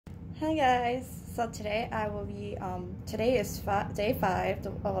Hi guys. So today I will be today is day 5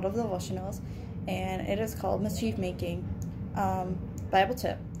 out of the Devotionals, and it is called Mischief-Making. Bible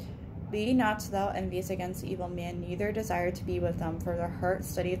tip: Be not thou envious against the evil man, neither desire to be with them, for their heart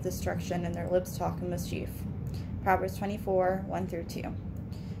studieth destruction, and their lips talk of mischief. Proverbs 24:1-2.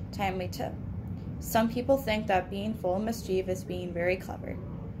 Timely tip: Some people think that being full of mischief is being very clever,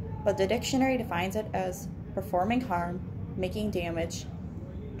 but the dictionary defines it as performing harm, making damage,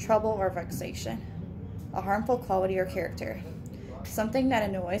 trouble or vexation, a harmful quality or character, something that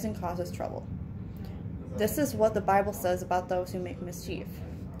annoys and causes trouble. This is what the Bible says about those who make mischief.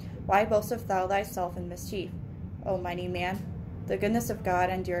 Why boastest thou thyself in mischief, O mighty man? The goodness of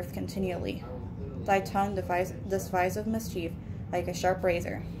God endureth continually. Thy tongue deviseth mischief like a sharp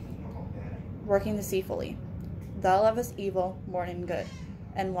razor, working deceitfully. Thou lovest evil more than good,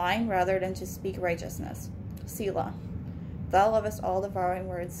 and lying rather than to speak righteousness. Selah. Thou lovest all devouring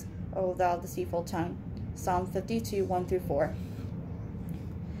words, O thou deceitful tongue. Psalm 52:1-4.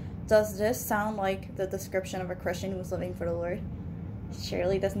 Does this sound like the description of a Christian who is living for the Lord?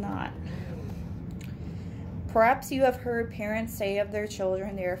 Surely does not. Perhaps you have heard parents say of their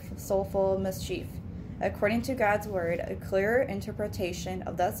children they are so full of mischief. According to God's word, a clearer interpretation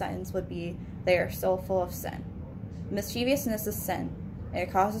of that sentence would be they are so full of sin. Mischievousness is sin.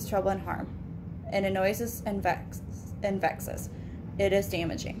 It causes trouble and harm. It annoys and vexes. It is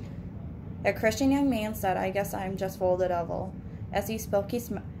damaging. A Christian young man said, "I guess I'm just full of the devil." As he spoke,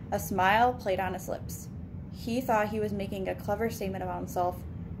 a smile played on his lips. He thought he was making a clever statement about himself,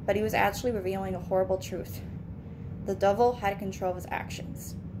 but he was actually revealing a horrible truth. The devil had control of his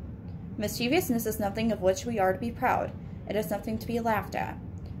actions. Mischievousness is nothing of which we are to be proud. It is nothing to be laughed at.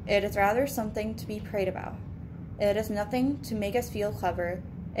 It is rather something to be prayed about. It is nothing to make us feel clever.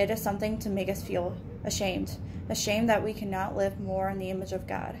 It is something to make us feel ashamed. Ashamed that we cannot live more in the image of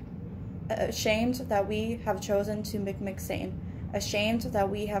God. Ashamed that we have chosen to make sane. Ashamed that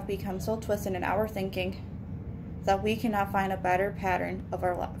we have become so twisted in our thinking that we cannot find a better pattern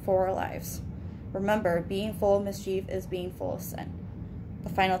for our lives. Remember, being full of mischief is being full of sin. The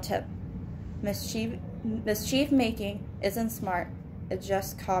final tip: mischief-making isn't smart. It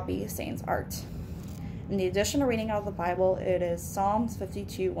just copies Satan's art. In the additional reading of the Bible, it is Psalms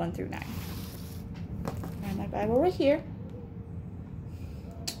 52:1-9. I have my Bible right here.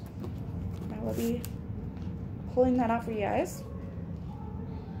 I will be pulling that out for you guys.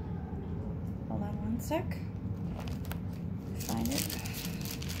 Hold on one sec. Find it.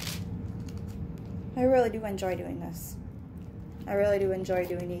 I really do enjoy doing this. I really do enjoy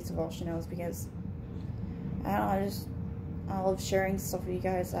doing these devotionals because I don't know, I love sharing stuff with you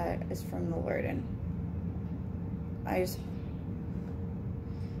guys that is from the Lord, and I just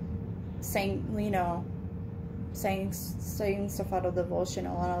saying stuff out of the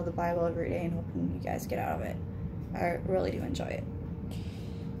devotional and out of the Bible every day and hoping you guys get out of it. I really do enjoy it.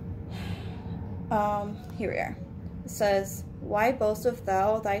 Here we are. It says, "Why boastest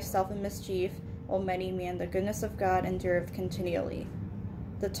thou thyself in mischief, O mighty man? The goodness of God endureth continually.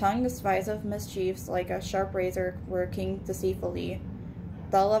 The tongue deviseth mischiefs like a sharp razor, working deceitfully.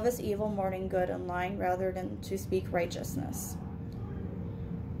 Thou lovest evil more than good, and lying rather than to speak righteousness."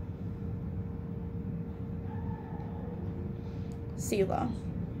 Selah.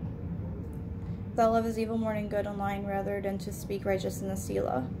 Thou lovest evil more than good, and lying rather than to speak righteousness.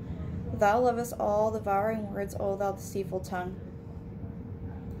 Selah. Thou lovest all devouring words, O thou deceitful tongue.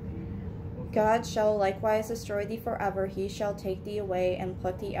 God shall likewise destroy thee forever. He shall take thee away, and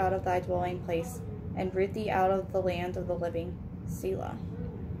pluck thee out of thy dwelling place, and root thee out of the land of the living. Selah.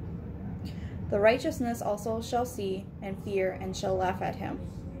 The righteousness also shall see, and fear, and shall laugh at him.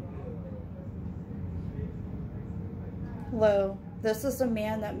 Lo, this is the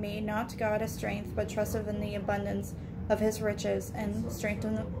man that made not God his strength, but trusted in the abundance of his riches, and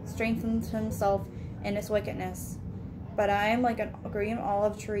strengthened himself in his wickedness. But I am like a green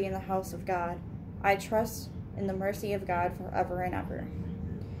olive tree in the house of God. I trust in the mercy of God forever and ever.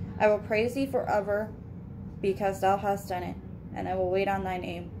 I will praise thee forever, because thou hast done it, and I will wait on thy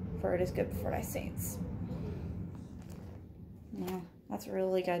name, for it is good before thy saints. Yeah, that's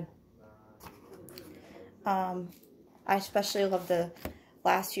really good. I especially love the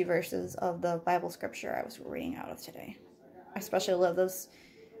last few verses of the Bible scripture I was reading out of today. I especially love those.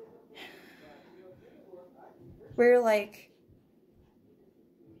 We're like,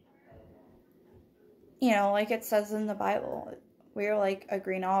 like it says in the Bible, we're like a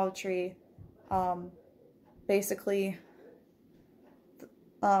green olive tree, basically,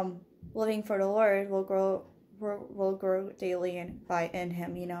 living for the Lord will grow daily in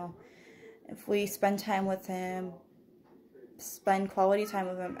Him. If we spend time with Him, spend quality time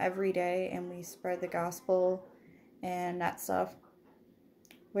with Him every day and we spread the gospel and that stuff,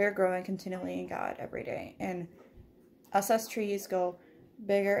 we're growing continually in God every day. And us as trees go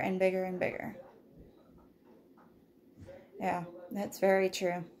bigger and bigger and bigger. Yeah, that's very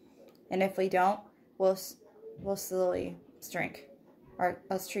true. And if we don't, we'll slowly shrink.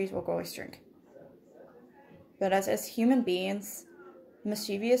 Us trees will always shrink. But as human beings,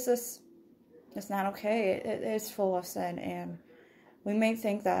 mischievousness is not okay. It is full of sin, and we may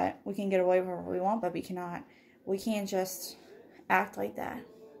think that we can get away with what we want, but we cannot. We can't just act like that.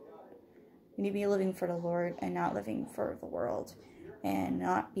 We need to be living for the Lord and not living for the world, and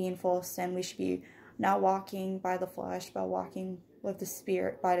not being full of sin. We should be not walking by the flesh, but walking with the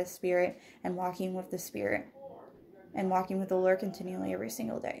Spirit, by the Spirit, and walking with the Spirit, and walking with the Lord continually every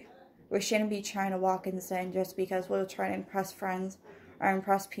single day. We shouldn't be trying to walk in sin just because we'll try to impress friends or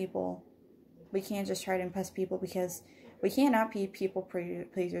impress people. We can't just try to impress people, because we cannot be people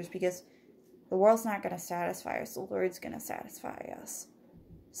pleasers, because the world's not going to satisfy us. The Lord's going to satisfy us.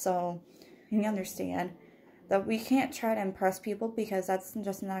 So you understand that we can't try to impress people, because that's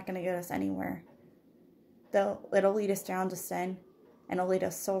just not going to get us anywhere. It'll lead us down to sin, and it'll lead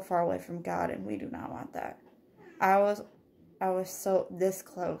us so far away from God, and we do not want that. I was so this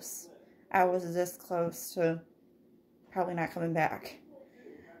close. I was this close to probably not coming back.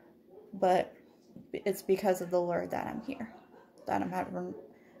 But it's because of the Lord that I'm here, that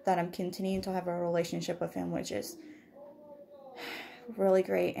I'm continuing to have a relationship with Him, which is really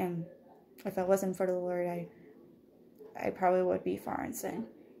great. And if it wasn't for the Lord, I probably would be far in sin.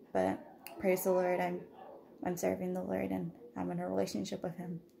 But praise the Lord, I'm serving the Lord, and I'm in a relationship with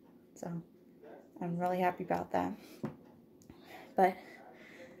Him. So I'm really happy about that. But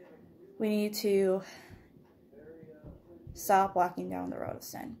we need to stop walking down the road of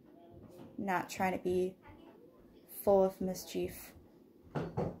sin. Not trying to be full of mischief.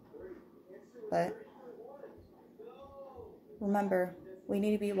 But remember, we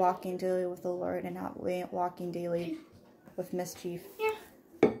need to be walking daily with the Lord and not walking daily with mischief.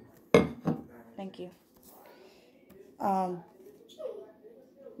 Yeah. Thank you.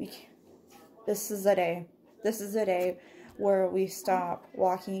 This is a day. This is a day where we stop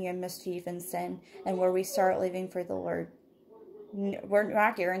walking in mischief and sin, and where we start living for the Lord. We're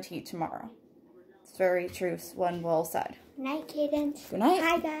not guaranteed tomorrow. It's very true. One well said. Good night, Cadence. Good night.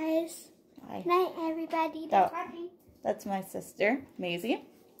 Hi, guys. Hi. Good night, everybody. That's my sister, Maisie.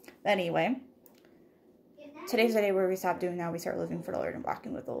 Anyway, today's the day where we stop doing that. We start living for the Lord and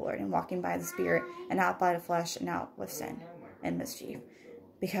walking with the Lord and walking by the Spirit and not by the flesh and not with sin and mischief.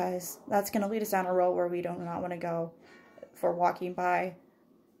 Because that's going to lead us down a road where we do not want to go, for walking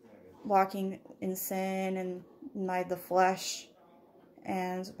in sin and by the flesh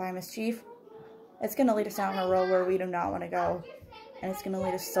and by mischief. It's going to lead us down a road where we do not want to go, and it's going to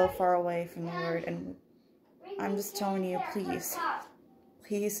lead us so far away from the Lord. And I'm just telling you, please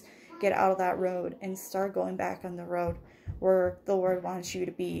get out of that road and start going back on the road where the Lord wants you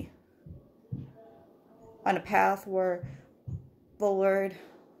to be, on a path where the Lord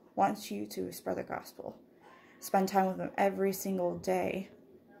wants you to spread the gospel. Spend time with Him every single day.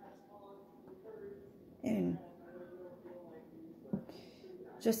 And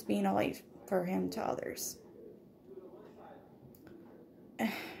just being a light for Him to others.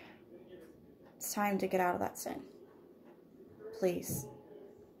 It's time to get out of that sin. Please.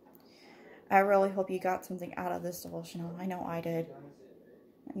 I really hope you got something out of this devotional. I know I did.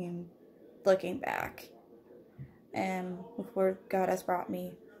 I mean, looking back, and where God has brought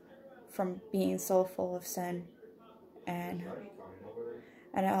me from being so full of sin, and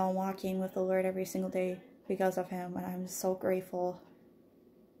I'm walking with the Lord every single day because of Him, and I'm so grateful.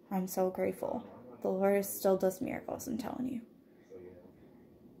 I'm so grateful. The Lord still does miracles, I'm telling you.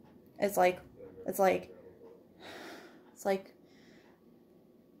 It's like,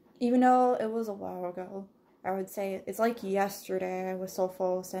 even though it was a while ago, I would say it's like yesterday I was so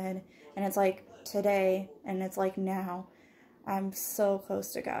full of sin, and it's like today, and it's like now. I'm so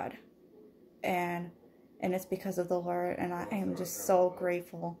close to God, and it's because of the Lord, and I am just so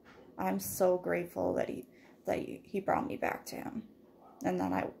grateful. I'm so grateful that He brought me back to Him, and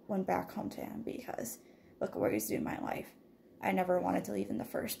then I went back home to Him, because look where He's doing my life. I never wanted to leave in the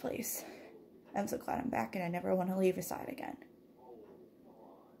first place. I'm so glad I'm back, and I never want to leave His side again.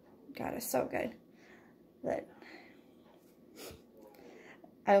 God is so good. But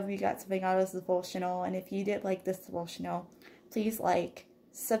I hope you got something out of this devotional, and if you did like this devotional, please like,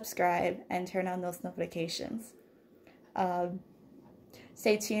 subscribe, and turn on those notifications.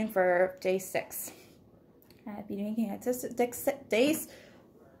 Stay tuned for day 6. I'll be making days.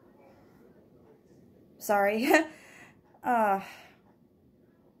 Sorry. I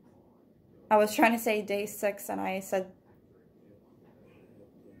was trying to say day 6 and I said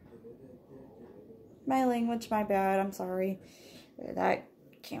my language, my bad, I'm sorry. That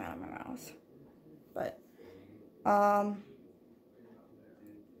came out of my mouth. But,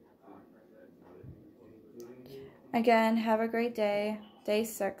 again, have a great day. Day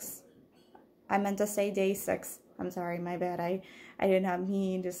 6. I meant to say day 6. I'm sorry, my bad. I did not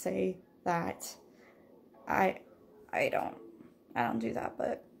mean to say that. I don't do that,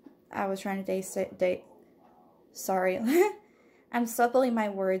 but I was trying to sorry. I'm stumbling my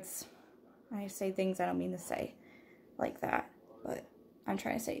words. I say things I don't mean to say like that, but I'm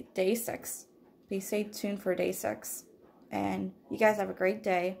trying to say day 6. Please stay tuned for day 6. And you guys have a great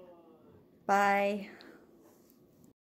day. Bye.